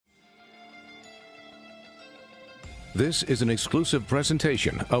This is an exclusive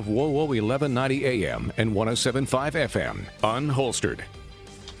presentation of WOWO 1190 AM and 107.5 FM, Unholstered.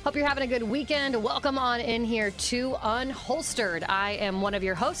 Hope you're having a good weekend. Welcome on in here to Unholstered. I am one of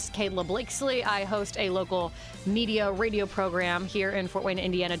your hosts, Kayla Blakesley. I host a local media radio program here in Fort Wayne,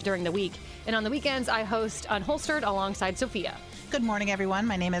 Indiana during the week. And on the weekends, I host Unholstered alongside Sophia. Good morning, everyone.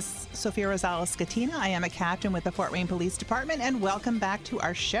 My name is Sophia Rosales-Scatina. I am a captain with the Fort Wayne Police Department, and welcome back to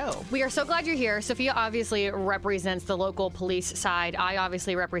our show. We are so glad you're here. Sophia obviously represents the local police side. I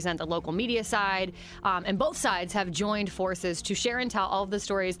obviously represent the local media side. And both sides have joined forces to share and tell all of the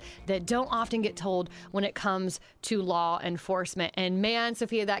stories that don't often get told when it comes to law enforcement. And man,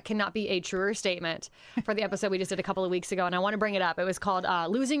 Sophia, that cannot be a truer statement for the episode we just did a couple of weeks ago. And I want to bring it up. It was called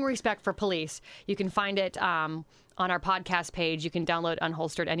Losing Respect for Police. You can find it on our podcast page. You can download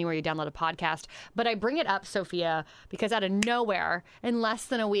Unholstered anywhere you download a podcast. But I bring it up, Sophia, because out of nowhere, in less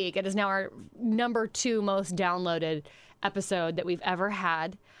than a week, it is now our number 2 most downloaded episode that we've ever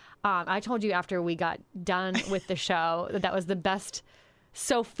had. I told you after we got done with the show that was the best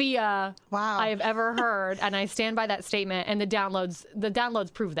Sophia I have ever heard, and I stand by that statement. And the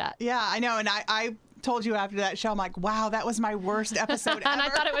downloads prove that. Yeah, I know, and I told you after that show, I'm like, wow, that was my worst episode ever. And I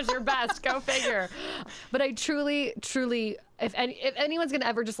thought it was your best. Go figure. But I truly, if anyone's going to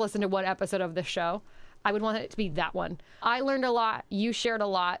ever just listen to one episode of this show, I would want it to be that one. I learned a lot. You shared a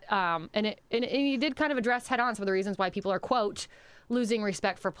lot. And you did kind of address head on some of the reasons why people are, quote, losing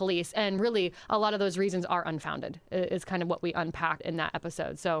respect for police. And really, a lot of those reasons are unfounded, is kind of what we unpacked in that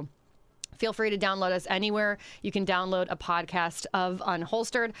episode. So feel free to download us anywhere. You can download a podcast of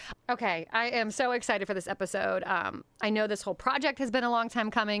Unholstered. Okay, I am so excited for this episode. I know this whole project has been a long time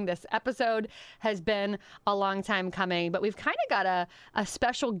coming. This episode has been a long time coming, but we've kind of got a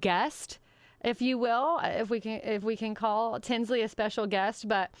special guest, if you will, if we can call Tinsley a special guest.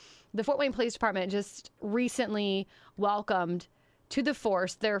 But the Fort Wayne Police Department just recently welcomed to the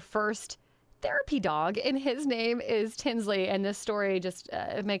force their first therapy dog, and his name is Tinsley. And this story just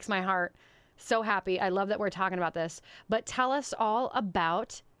it makes my heart so happy. I love that we're talking about this. But tell us all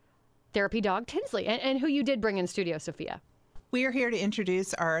about therapy dog Tinsley and who you did bring in studio, Sophia. We are here to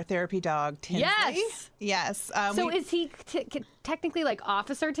introduce our therapy dog, Tinsley. Yes. So is he technically like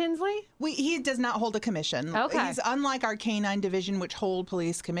Officer Tinsley? He does not hold a commission. Okay. He's unlike our Canine Division, which hold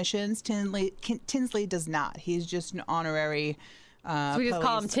police commissions. Tinsley does not. He's just an honorary so we just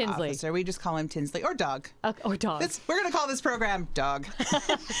call him Tinsley. Officer. We just call him Tinsley or Dog. Or Dog. We're going to call this program Dog.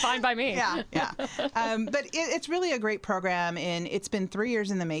 Fine by me. Yeah. But it's really a great program, and it's been 3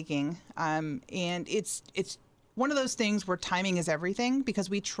 years in the making. And it's one of those things where timing is everything, because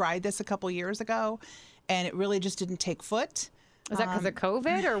we tried this a couple years ago, and it really just didn't take foot. Is that because of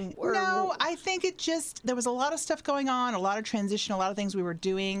COVID or? No, I think there was a lot of stuff going on, a lot of transition, a lot of things we were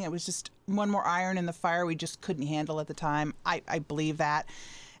doing. It was just one more iron in the fire we just couldn't handle at the time. I believe that.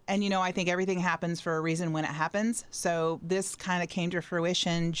 And, I think everything happens for a reason when it happens. So this kind of came to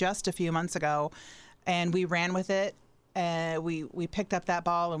fruition just a few months ago, and we ran with it. We picked up that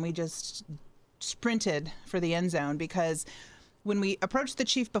ball, and we just sprinted for the end zone, because when we approached the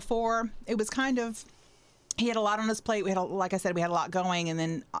chief before, it was kind of, he had a lot on his plate. Like I said, we had a lot going, and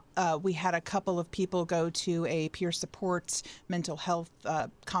then we had a couple of people go to a peer support mental health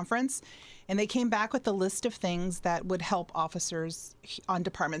conference, and they came back with a list of things that would help officers on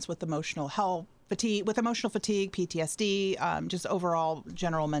departments with emotional fatigue, PTSD, just overall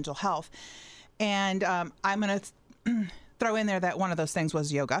general mental health. And I'm going to throw in there that one of those things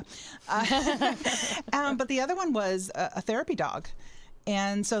was yoga, but the other one was a therapy dog.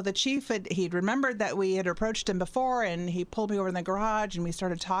 And so the chief, he'd remembered that we had approached him before, and he pulled me over in the garage, and we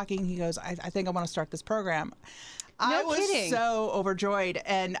started talking. He goes, I think I want to start this program. I was so overjoyed,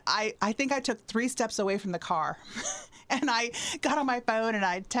 and I think I took 3 steps away from the car. And I got on my phone, and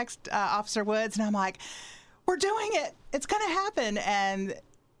I text Officer Woods, and I'm like, we're doing it. It's going to happen. And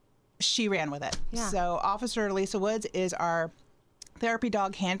she ran with it. Yeah. So Officer Lisa Woods is our therapy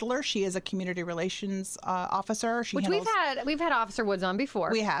dog handler. She is a community relations officer. Which we've had Officer Woods on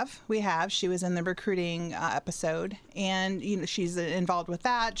before. We have. She was in the recruiting episode, and she's involved with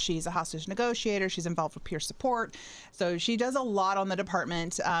that. She's a hostage negotiator. She's involved with peer support. So she does a lot on the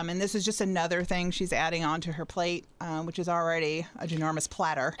department, and this is just another thing she's adding on to her plate, which is already a ginormous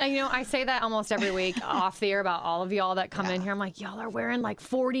platter. And I say that almost every week off the air about all of y'all that come in here. I'm like, y'all are wearing like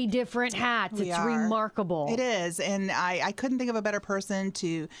 40 different hats. It's remarkable. It is, and I couldn't think of a better person person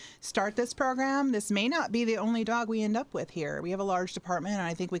to start this program. This may not be the only dog we end up with here. We have a large department, and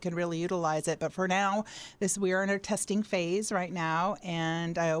I think we can really utilize it. But for now, we are in our testing phase right now.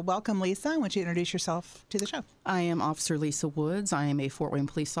 And welcome, Lisa. Why don't you introduce yourself to the show? I am Officer Lisa Woods. I am a Fort Wayne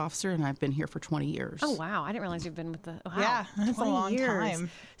police officer, and I've been here for 20 years. Oh, wow. I didn't realize you've been with the... Wow, Yeah, that's a 20 long years.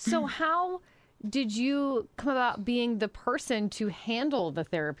 time. So how did you come about being the person to handle the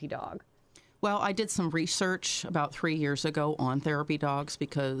therapy dog? Well, I did some research about 3 years ago on therapy dogs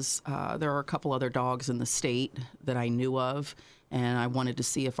because there are a couple other dogs in the state that I knew of, and I wanted to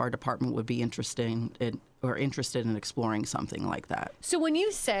see if our department would be interested in exploring something like that. So when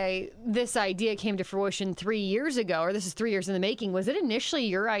you say this idea came to fruition 3 years ago, or this is 3 years in the making, was it initially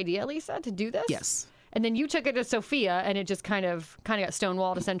your idea, Lisa, to do this? Yes. And then you took it to Sophia, and it just kind of got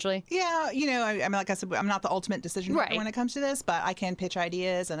stonewalled, essentially? Yeah, I mean, like I said, I'm not the ultimate decision maker Right. when it comes to this, but I can pitch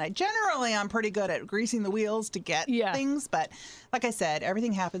ideas, and I'm pretty good at greasing the wheels to get things. But like I said,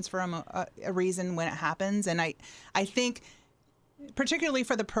 everything happens for a reason when it happens, and I think, particularly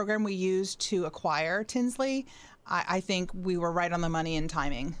for the program we used to acquire Tinsley, I think we were right on the money in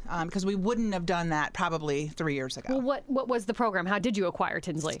timing, because we wouldn't have done that probably 3 years ago. Well, what was the program? How did you acquire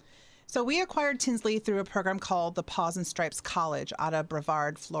Tinsley? So we acquired Tinsley through a program called the Paws and Stripes College out of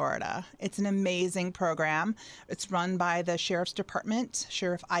Brevard, Florida. It's an amazing program. It's run by the Sheriff's Department,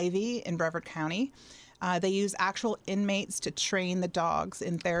 Sheriff Ivy in Brevard County. They use actual inmates to train the dogs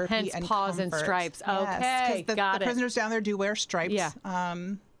in therapy Hence and Paws and comfort. Stripes. Yes, Okay, 'cause got the it. prisoners down there do wear stripes, Yeah.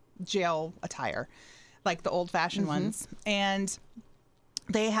 jail attire, like the old-fashioned ones. And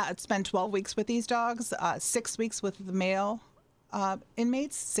they had spent 12 weeks with these dogs, 6 weeks with the male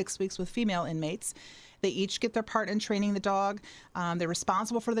inmates, 6 weeks with female inmates. They each get their part in training the dog. They're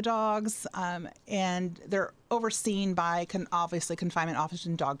responsible for the dogs, and they're overseen by obviously confinement officers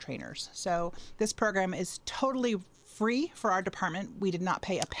and dog trainers. So this program is totally free for our department. We did not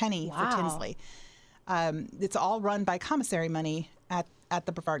pay a penny for Tinsley. It's all run by commissary money at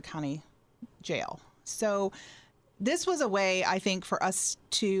the Brevard County Jail. So this was a way, I think, for us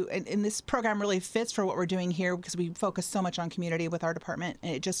to, and this program really fits for what we're doing here because we focus so much on community with our department,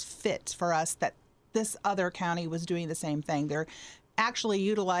 and it just fits for us that this other county was doing the same thing. They're actually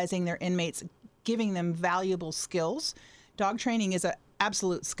utilizing their inmates, giving them valuable skills. Dog training is an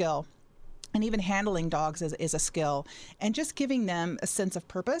absolute skill, and even handling dogs is a skill, and just giving them a sense of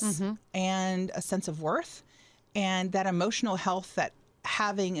purpose and a sense of worth and that emotional health that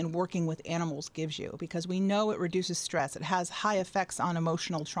having and working with animals gives you, because we know it reduces stress. It has high effects on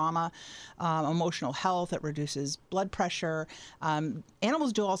emotional trauma, emotional health. It reduces blood pressure.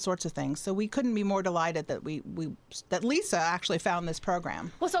 Animals do all sorts of things. So we couldn't be more delighted that that Lisa actually found this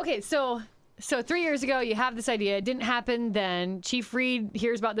program. Well, so 3 years ago, you have this idea. It didn't happen then. Chief Reed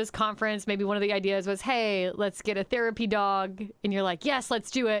hears about this conference. Maybe one of the ideas was, hey, let's get a therapy dog. And you're like, yes, let's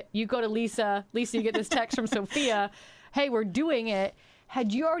do it. You go to Lisa. Lisa, you get this text from Sophia. Hey, we're doing it.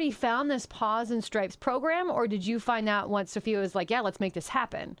 Had you already found this Paws and Stripes program, or did you find out once Sophia was like, yeah, let's make this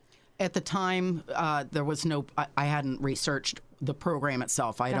happen? At the time, there was I hadn't researched the program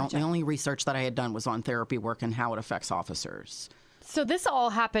itself. Gotcha. The only research that I had done was on therapy work and how it affects officers. So this all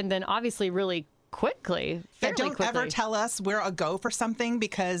happened then obviously really quickly, fairly Don't quickly. ever tell us we're a go for something,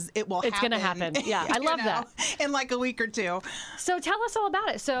 because it will happen. It's going to happen. Yeah, I love that. In like a week or two. So tell us all about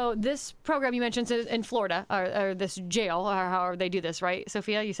it. So this program you mentioned is in Florida, or this jail, or however they do this, right?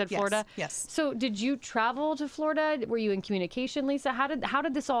 Sophia, you said Florida? Yes. So did you travel to Florida? Were you in communication, Lisa? How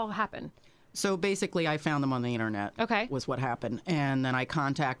did this all happen? So basically, I found them on the internet. Okay. Was what happened. And then I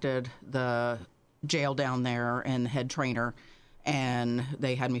contacted the jail down there and the head trainer, and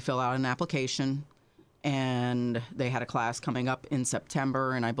they had me fill out an application, and they had a class coming up in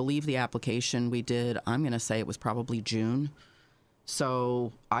September, and I believe the application we did, I'm going to say it was probably June.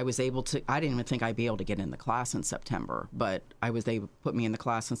 So I was able to, I didn't even think I'd be able to get in the class in September, but they put me in the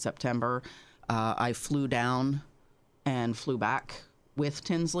class in September. I flew down and flew back with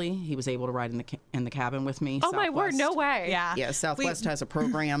Tinsley. He was able to ride in the cabin with me. Oh, my word, no way. Yeah. Yeah, Southwest has a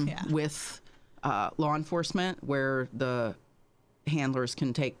program with law enforcement where the handlers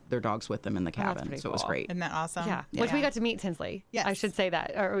can take their dogs with them in the cabin. pretty So it was cool. great. Isn't that awesome? Yeah. Which we got to meet Tinsley. Yes. I should say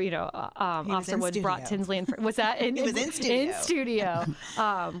that. Or, Officer in Woods brought studio. Tinsley in. Was that? He was in studio. In studio,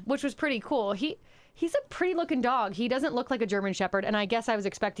 which was pretty cool. He's a pretty looking dog. He doesn't look like a German Shepherd. And I guess I was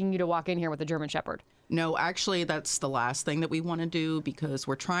expecting you to walk in here with a German Shepherd. No, actually, that's the last thing that we want to do, because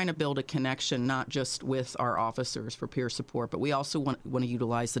we're trying to build a connection not just with our officers for peer support, but we also want to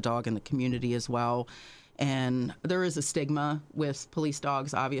utilize the dog in the community as well. And there is a stigma with police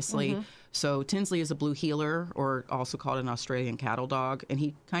dogs, obviously, So Tinsley is a blue heeler, or also called an Australian cattle dog, and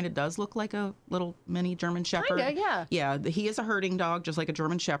he kind of does look like a little mini German Shepherd. Kinda, yeah. Yeah, he is a herding dog, just like a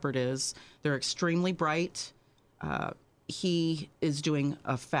German Shepherd is. They're extremely bright. He is doing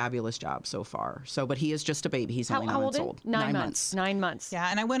a fabulous job so far. But he is just a baby. He's only 9 months old? old. 9 months. 9 months. Yeah,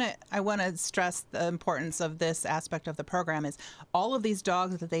 and I want to stress the importance of this aspect of the program is all of these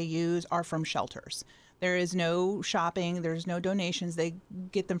dogs that they use are from shelters. There is no shopping. There's no donations. They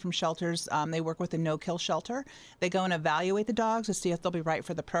get them from shelters. They work with a no-kill shelter. They go and evaluate the dogs to see if they'll be right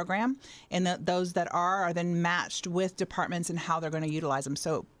for the program. And those that are then matched with departments and how they're going to utilize them.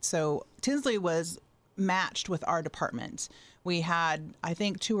 So Tinsley was matched with our department. We had, I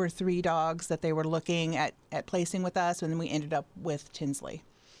think, 2 or 3 dogs that they were looking at placing with us, and then we ended up with Tinsley.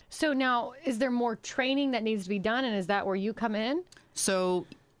 So now, is there more training that needs to be done, and is that where you come in? So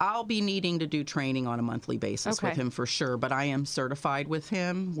I'll be needing to do training on a monthly basis with him for sure, but I am certified with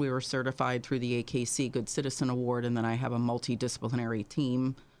him. We were certified through the AKC Good Citizen Award, and then I have a multidisciplinary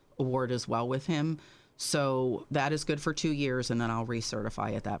team award as well with him. So that is good for 2 years, and then I'll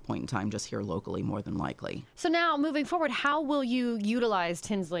recertify at that point in time, just here locally, more than likely. So now, moving forward, how will you utilize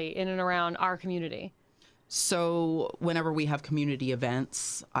Tinsley in and around our community? So whenever we have community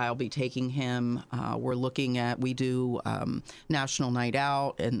events, I'll be taking him. We do National Night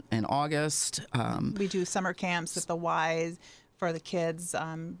Out in August. We do summer camps at the Wise for the kids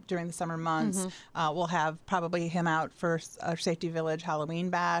during the summer months. We'll have probably him out for our Safety Village Halloween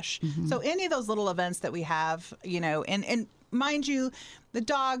Bash. So any of those little events that we have, and mind you, the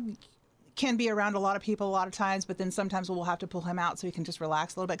dog can be around a lot of people a lot of times, but then sometimes we'll have to pull him out so he can just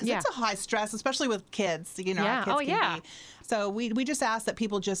relax a little bit because it's a high stress, especially with kids. Our kids can be. So we just ask that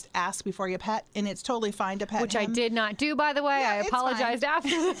people just ask before you pet, and it's totally fine to pet Which him. I did not do, by the way. Yeah, I apologized after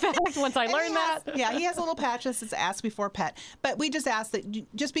the fact once I learned that. Yeah, he has a little patch that says ask before pet. But we just ask that you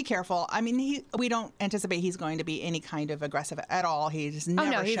just be careful. I mean, we don't anticipate he's going to be any kind of aggressive at all. He's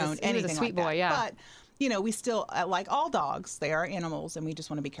never shown anything he was a sweet like boy, that. yeah. But we still, like all dogs, they are animals, and we just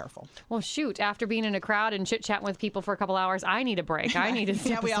want to be careful. Well, shoot, after being in a crowd and chit-chatting with people for a couple hours, I need a break. I need to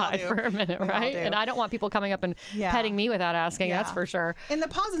step aside for a minute, right? And I don't want people coming up and petting me without asking, that's for sure. In the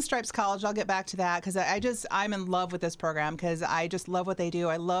Paws and Stripes College, I'll get back to that because I'm in love with this program because I just love what they do.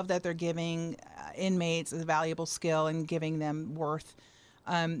 I love that they're giving inmates a valuable skill and giving them worth.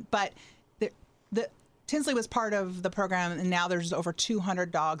 But the Tinsley was part of the program, and now there's over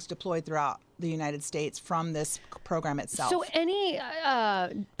 200 dogs deployed throughout the United States from this program itself. So any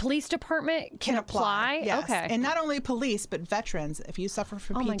police department can apply? Yes. Okay. And not only police, but veterans. If you suffer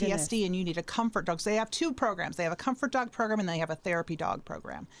from PTSD and you need a comfort dog. So they have 2 programs. They have a comfort dog program and they have a therapy dog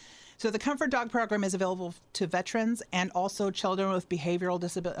program. So the comfort dog program is available to veterans and also children with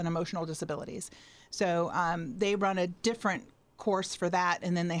behavioral and emotional disabilities. So they run a different course for that,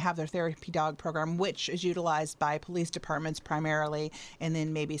 and then they have their therapy dog program, which is utilized by police departments primarily, and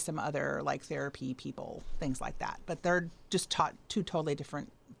then maybe some other like therapy people, things like that. But they're just taught 2 totally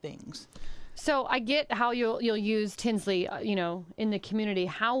different things. So I get how you'll use Tinsley, in the community.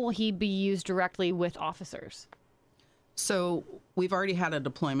 How will he be used directly with officers? So we've already had a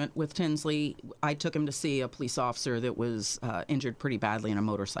deployment with Tinsley. I took him to see a police officer that was injured pretty badly in a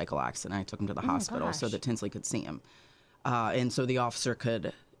motorcycle accident. I took him to the hospital so that Tinsley could see him. And so the officer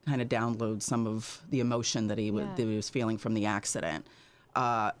could kind of download some of the emotion that he was feeling from the accident.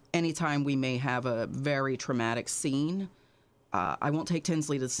 Anytime we may have a very traumatic scene, I won't take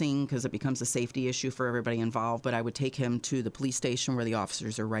Tinsley to the scene because it becomes a safety issue for everybody involved, but I would take him to the police station where the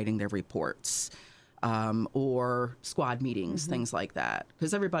officers are writing their reports, or squad meetings, things like that.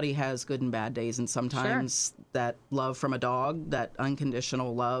 Because everybody has good and bad days, and sometimes that love from a dog, that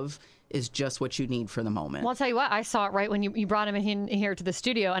unconditional love, is just what you need for the moment. Well, I'll tell you what, I saw it right when you brought him in here to the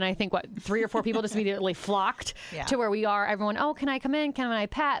studio, and I think, 3 or 4 people just immediately flocked to where we are. Everyone, oh, can I come in? Can I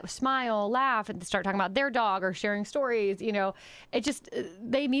pet, smile, laugh, and start talking about their dog or sharing stories? It just,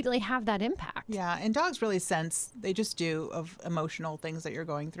 they immediately have that impact. Yeah, and dogs really sense, they just do, of emotional things that you're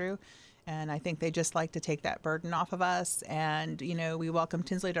going through. And I think they just like to take that burden off of us. And, we welcome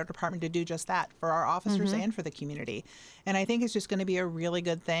Tinsley to our department to do just that for our officers and for the community. And I think it's just going to be a really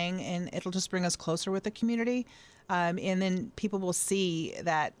good thing, and it'll just bring us closer with the community. And then people will see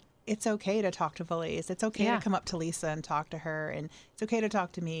that it's okay to talk to Felice. It's okay to come up to Lisa and talk to her. And it's okay to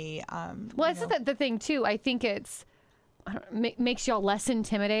talk to me. Well, it's the thing, too. I think it's makes y'all less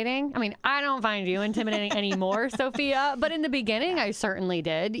intimidating. I mean, I don't find you intimidating anymore, Sophia, but in the beginning I certainly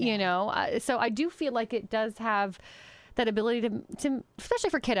did, so I do feel like it does have that ability to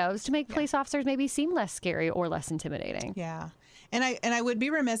especially for kiddos, to make police officers maybe seem less scary or less intimidating. Yeah. And I would be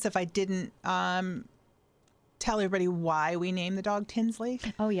remiss if I didn't tell everybody why we named the dog Tinsley.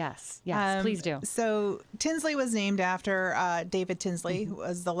 Oh, yes. Yes, please do. So Tinsley was named after David Tinsley, who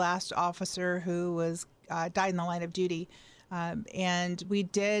was the last officer who was died in the line of duty. And we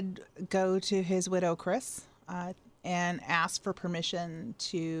did go to his widow, Chris, and ask for permission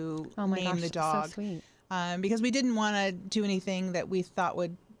to name the dog. So sweet. Because we didn't want to do anything that we thought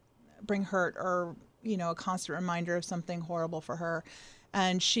would bring hurt or, a constant reminder of something horrible for her.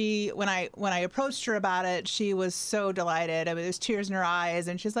 And she, when I approached her about it, she was so delighted. I mean, there's tears in her eyes,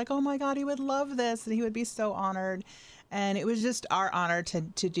 and she's like, "Oh my God, he would love this, and he would be so honored." And it was just our honor to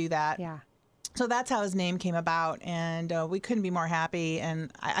do that. Yeah. So that's how his name came about, and we couldn't be more happy.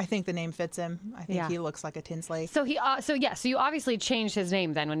 And I think the name fits him. I think he looks like a Tinsley. So so you obviously changed his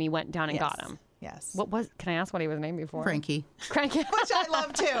name then when you went down and got him. Yes. Can I ask what he was named before? Frankie. Frankie. Which I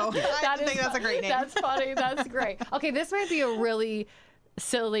love too. I think that's a great name. That's funny. That's great. Okay, this might be a really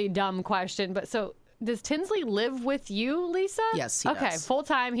silly, dumb question, but so does Tinsley live with you, Lisa? Yes, he does. Okay, full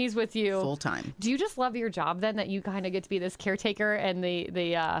time. He's with you. Full time. Do you just love your job then, that you kind of get to be this caretaker and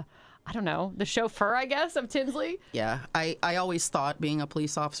the I don't know, the chauffeur, I guess, of Tinsley? Yeah, I always thought being a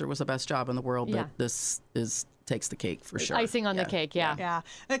police officer was the best job in the world, but Yeah. this takes the cake for sure. Icing on the cake, yeah. Yeah,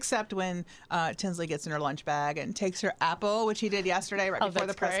 except when Tinsley gets in her lunch bag and takes her apple, which he did yesterday right before the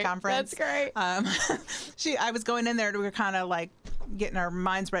that's press great. conference. That's great. I was going in there, we were kind of like getting our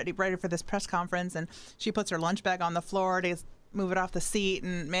minds ready for this press conference, and she puts her lunch bag on the floor to move it off the seat,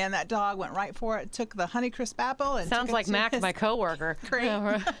 and man, that dog went right for it, took the Honeycrisp apple, and Sounds took it like to Mac, his- my coworker. Great.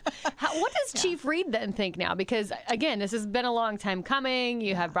 What does Chief Reed then think now? Because again, this has been a long time coming.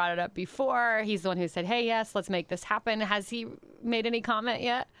 You have brought it up before. He's the one who said, "Hey, yes, let's make this happen." Has he made any comment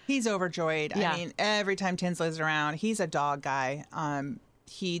yet? He's overjoyed. Yeah. I mean, every time Tinsley's around, he's a dog guy.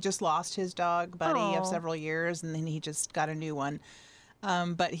 He just lost his dog buddy of Aw. several years, and then he just got a new one.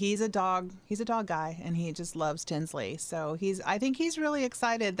 But he's a dog guy, and he just loves Tinsley. So I think he's really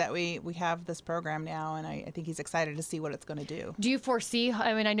excited that we have this program now, and I think he's excited to see what it's going to do. Do you foresee,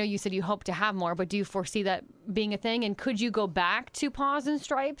 I mean, I know you said you hope to have more, but do you foresee that being a thing? And could you go back to Paws and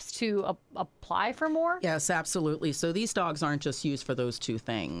Stripes to apply for more? Yes, absolutely. So these dogs aren't just used for those two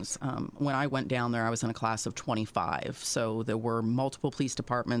things. When I went down there, I was in a class of 25. So there were multiple police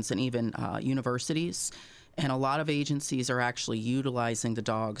departments and even universities. And a lot of agencies are actually utilizing the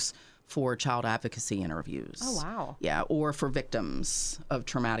dogs for child advocacy interviews. Oh, wow. Yeah, or for victims of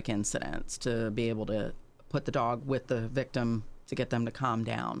traumatic incidents to be able to put the dog with the victim to get them to calm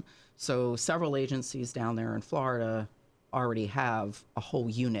down. So several agencies down there in Florida already have a whole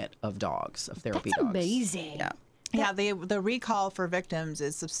unit of dogs, of therapy That's dogs. amazing. Yeah. Yeah, the recall for victims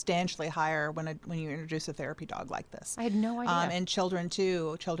is substantially higher when you introduce a therapy dog like this. I had no idea. And children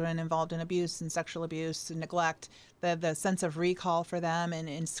too, children involved in abuse and sexual abuse and neglect, the sense of recall for them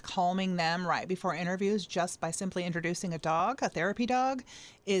and calming them right before interviews just by simply introducing a therapy dog,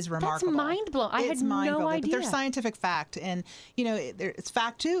 is remarkable. mind blowing. I It's had no mind-blowing, But there's idea. scientific fact, and it's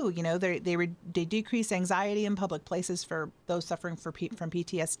fact too. They decrease anxiety in public places for those suffering from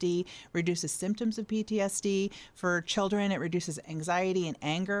PTSD, reduces symptoms of PTSD. For children, it reduces anxiety and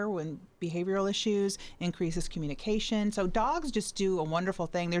anger when behavioral issues, increases communication. So dogs just do a wonderful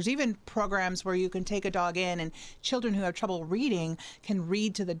thing. There's even programs where you can take a dog in, and children who have trouble reading can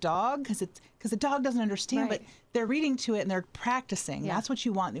read to the dog because the dog doesn't understand, Right. but they're reading to it and they're practicing. Yeah. That's what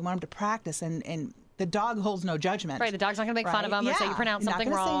you want. They want them to practice, and the dog holds no judgment. Right, the dog's not going to make fun of them or say you pronounce something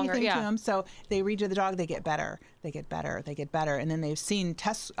Not gonna wrong. Say anything or, to them. So they read to the dog, they get better, and then they've seen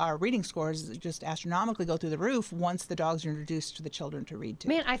reading scores just astronomically go through the roof once the dogs are introduced to the children to read to.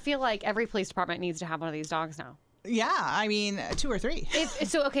 Man, I feel like every police department needs to have one of these dogs now. Yeah, I mean 2 or 3.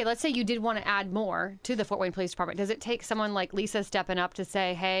 So, okay, let's say you did want to add more to the Fort Wayne Police Department. Does it take someone like Lisa stepping up to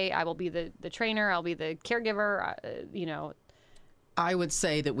say, hey, I will be the trainer, I'll be the caregiver, I would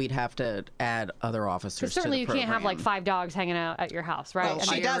say that we'd have to add other officers Because certainly to you the can't have like program. 5 dogs hanging out at your house, right? Well, I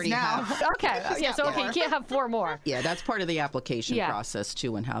She mean- does already now. have- okay, yeah, so okay, you can't have 4 more. Yeah, that's part of the application Yeah. process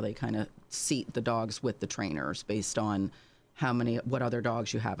too, and how they kind of seat the dogs with the trainers based on what other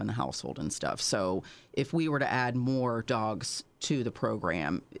dogs you have in the household and stuff. So if we were to add more dogs to the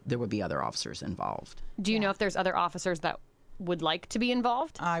program, there would be other officers involved. Do you know if there's other officers that would like to be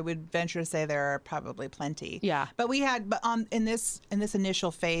involved? I would venture to say there are probably plenty. Yeah. But in this initial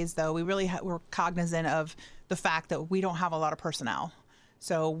phase, though, we really were cognizant of the fact that we don't have a lot of personnel.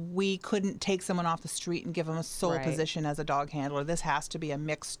 So we couldn't take someone off the street and give them a sole Right. position as a dog handler. This has to be a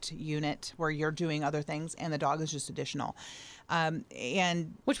mixed unit where you're doing other things and the dog is just additional.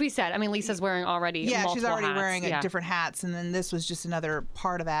 And Which we said. I mean, Lisa's wearing already yeah, she's multiple already hats. wearing Yeah. different hats, and then this was just another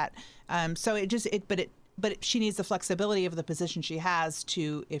part of that. So it but she needs the flexibility of the position she has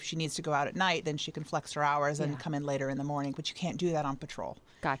to, if she needs to go out at night, then she can flex her hours and come in later in the morning, but you can't do that on patrol.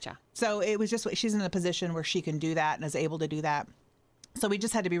 Gotcha. So it was just, she's in a position where she can do that and is able to do that. So we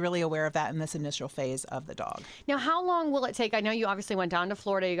just had to be really aware of that in this initial phase of the dog. Now, how long will it take? I know you obviously went down to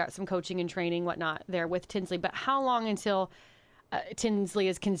Florida. You got some coaching and training, whatnot, there with Tinsley. But how long until Tinsley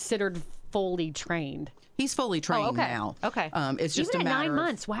is considered fully trained? He's fully trained now. Okay. It's just Even a at matter 9 of-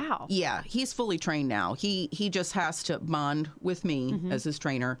 months. Wow. Yeah, he's fully trained now. He just has to bond with me as his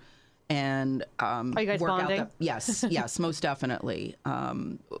trainer, and Are you guys work bonding? out. Yes, most definitely.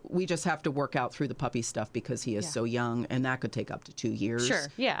 We just have to work out through the puppy stuff because he is so young, and that could take up to 2 years. Sure.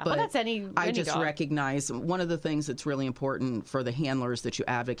 Yeah. Well, But that's any I just dog. recognize one of the things that's really important for the handlers that you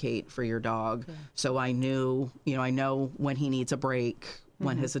advocate for your dog. So I know when he needs a break,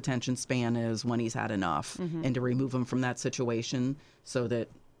 when his attention span is, when he's had enough, and to remove him from that situation so that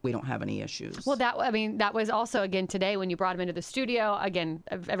we don't have any issues. Well, that was also, again, today when you brought him into the studio, again,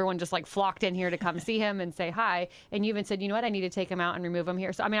 everyone just like flocked in here to come see him and say hi. And you even said, you know what, I need to take him out and remove him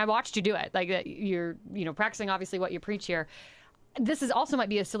here. So, I mean, I watched you do it. Like, you're, practicing obviously what you preach here. This is also might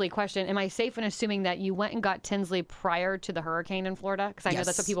be a silly question. Am I safe in assuming that you went and got Tinsley prior to the hurricane in Florida? Because I know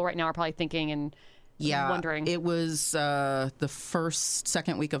that's what people right now are probably thinking and wondering. It was the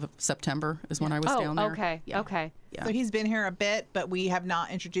second week of September is when I was down there. Okay. Yeah. Okay. Yeah. So he's been here a bit, but we have not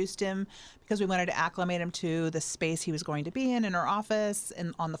introduced him because we wanted to acclimate him to the space he was going to be in our office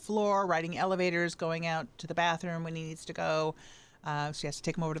and on the floor, riding elevators, going out to the bathroom when he needs to go. So he has to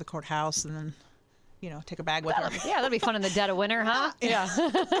take him over to the courthouse and then, take a bag with her. Yeah, that'd be fun in the dead of winter, huh? Yeah.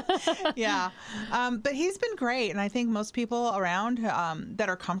 Yeah. But he's been great. And I think most people around that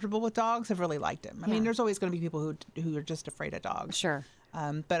are comfortable with dogs have really liked him. I mean, there's always going to be people who are just afraid of dogs. Sure.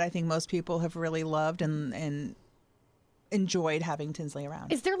 But I think most people have really loved and enjoyed having Tinsley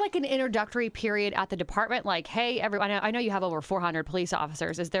around. Is there like an introductory period at the department? Like, hey, everyone, I know you have over 400 police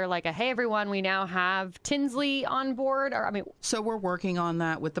officers. Is there like a, hey, everyone, we now have Tinsley on board? Or, So we're working on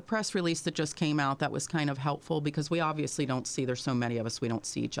that with the press release that just came out. That was kind of helpful because we obviously don't see, there's so many of us, we don't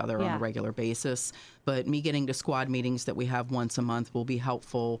see each other on a regular basis. But me getting to squad meetings that we have once a month will be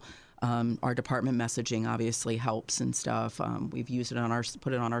helpful. Our department messaging obviously helps and stuff. We've used it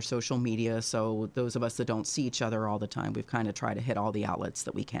put it on our social media. So those of us that don't see each other all the time, we've kind of tried to hit all the outlets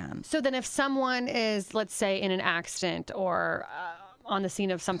that we can. So then if someone is, let's say, in an accident or on the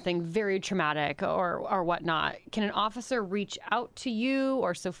scene of something very traumatic or whatnot, can an officer reach out to you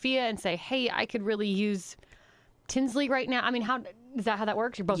or Sophia and say, hey, I could really use Tinsley right now? I mean, is that how that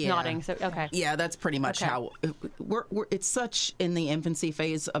works? You're both nodding. So okay. Yeah, that's pretty much how we're. It's such in the infancy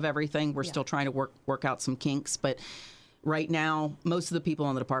phase of everything. We're still trying to work out some kinks, but right now, most of the people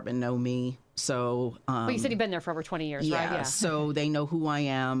in the department know me. So, but you said you've been there for over 20 years, right? Yeah. So they know who I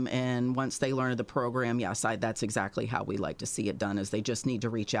am, and once they learn of the program, that's exactly how we like to see it done. Is they just need to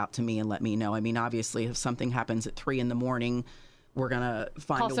reach out to me and let me know. I mean, obviously, if something happens at 3 a.m, we're gonna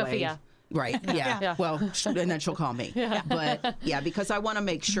find Call a Sophia. way. Right. Yeah. Well, and then she'll call me. But because I want to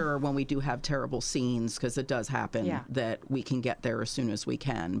make sure when we do have terrible scenes, because it does happen, that we can get there as soon as we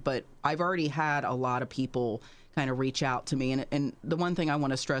can. But I've already had a lot of people kind of reach out to me. And the one thing I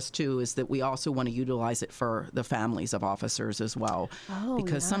want to stress, too, is that we also want to utilize it for the families of officers as well.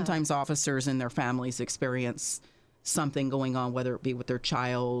 Because sometimes officers and their families experience something going on, whether it be with their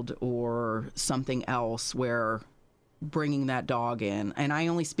child or something else, where bringing that dog in, and I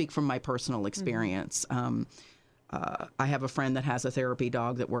only speak from my personal experience. I have a friend that has a therapy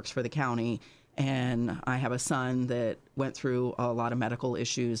dog that works for the county, and I have a son that went through a lot of medical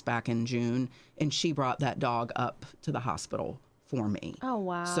issues back in June, and she brought that dog up to the hospital for me. Oh,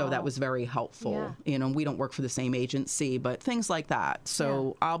 wow. So that was very helpful. We don't work for the same agency, but things like that.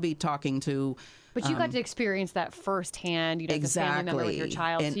 So I'll be talking to... But you got to experience that firsthand, as a family member with your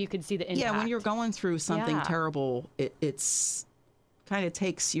child, so you could see the impact. Yeah, when you're going through something terrible, it's kind of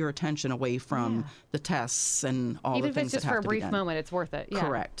takes your attention away from the tests and all Even the things that have to be done. Even if it's just for a brief moment, it's worth it. Yeah.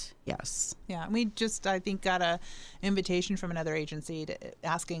 Correct. Yes. Yeah, we just, I think, got a invitation from another agency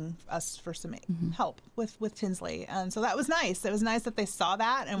asking us for some help with Tinsley. And so that was nice. It was nice that they saw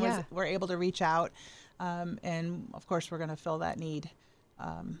that and were able to reach out. And, of course, we're going to fill that need.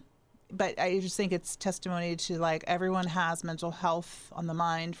 But I just think it's testimony to everyone has mental health on the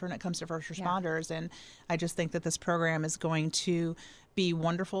mind when it comes to first responders. And I just think that this program is going to be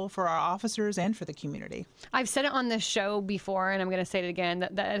wonderful for our officers and for the community. I've said it on this show before, and I'm going to say it again,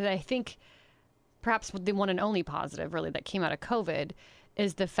 that I think perhaps the one and only positive really that came out of COVID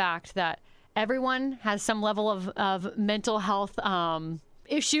is the fact that everyone has some level of mental health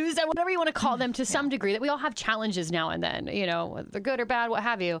issues and whatever you want to call them to some degree, that we all have challenges now and then, whether they're good or bad, what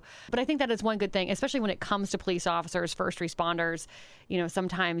have you. But I think that is one good thing, especially when it comes to police officers, first responders.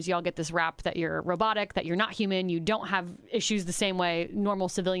 Sometimes y'all get this rap that you're robotic, that you're not human, you don't have issues the same way normal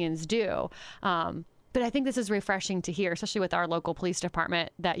civilians do. But I think this is refreshing to hear, especially with our local police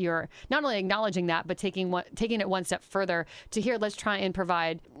department, that you're not only acknowledging that, but taking it one step further to hear, let's try and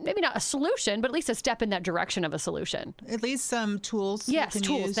provide maybe not a solution, but at least a step in that direction of a solution. At least some tools Yes, you can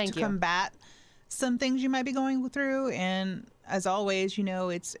tools, use thank to you. combat some things you might be going through. And as always,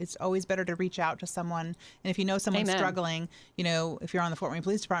 it's always better to reach out to someone. And if you know someone's Amen. struggling, if you're on the Fort Wayne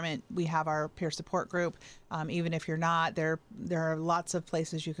Police Department, we have our peer support group. Even if you're not, there are lots of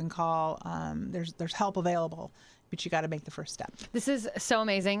places you can call. There's help available, but you got to make the first step. This is so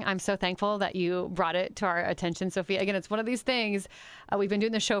amazing. I'm so thankful that you brought it to our attention, Sophia. Again, it's one of these things. We've been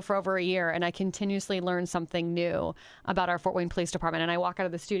doing the show for over a year, and I continuously learn something new about our Fort Wayne Police Department. And I walk out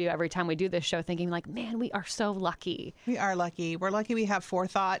of the studio every time we do this show thinking like, man, we are so lucky. We are lucky. We're lucky we have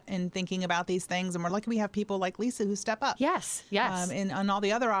forethought in thinking about these things, and we're lucky we have people like Lisa who step up. Yes. And all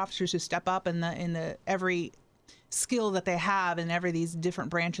the other officers who step up in the every skill that they have in every these different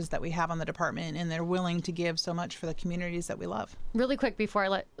branches that we have on the department, and they're willing to give so much for the communities that we love. Really quick before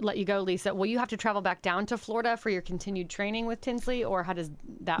I let you go, Lisa, will you have to travel back down to Florida for your continued training with Tinsley, or how does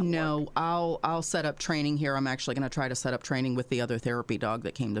that work? No, I'll set up training here. I'm actually going to try to set up training with the other therapy dog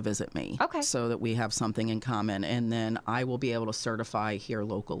that came to visit me. Okay. So that we have something in common, and then I will be able to certify here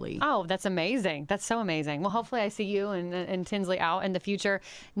locally. Oh, that's amazing. That's so amazing. Well, hopefully I see you and Tinsley out in the future.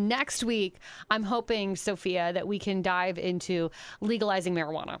 Next week, I'm hoping, Sophia, that we can dive into legalizing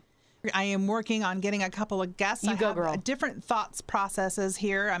marijuana. I am working on getting a couple of guests. You I go, have girl. Different thoughts processes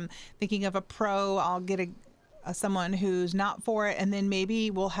here. I'm thinking of a pro. I'll get someone who's not for it, and then maybe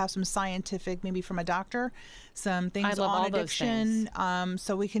we'll have some scientific, maybe from a doctor, some things I love on all those addiction. things.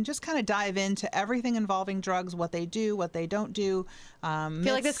 So we can just kind of dive into everything involving drugs, what they do, what they don't do. I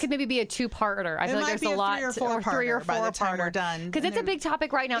feel like this could maybe be a two-parter. I feel like might there's be a a lot, 3 or 4 3 or 4 parter by the time we're done. Because And it's a big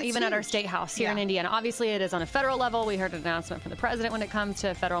topic right now, it's even at our huge. state house here in Yeah. Indiana. Obviously, it is on a federal level. We heard an announcement from the president when it comes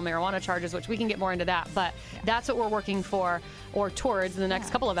to federal marijuana charges, which we can get more into that. But that's what we're working for or towards in the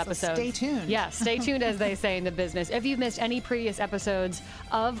next couple of so episodes. stay tuned. Yeah, stay tuned, as they say in the business. If you've missed any previous episodes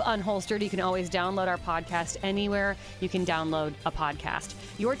of Unholstered, you can always download our podcast anywhere you can download a podcast.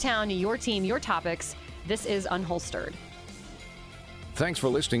 Your town, your team, your topics. This is Unholstered. Thanks for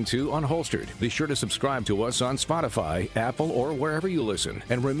listening to Unholstered. Be sure to subscribe to us on Spotify, Apple, or wherever you listen.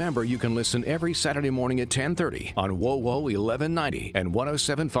 And remember, you can listen every Saturday morning at 10:30 on WOWO 1190 and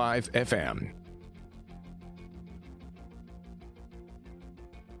 107.5 FM.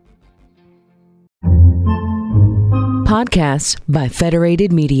 Podcasts by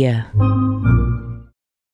Federated Media.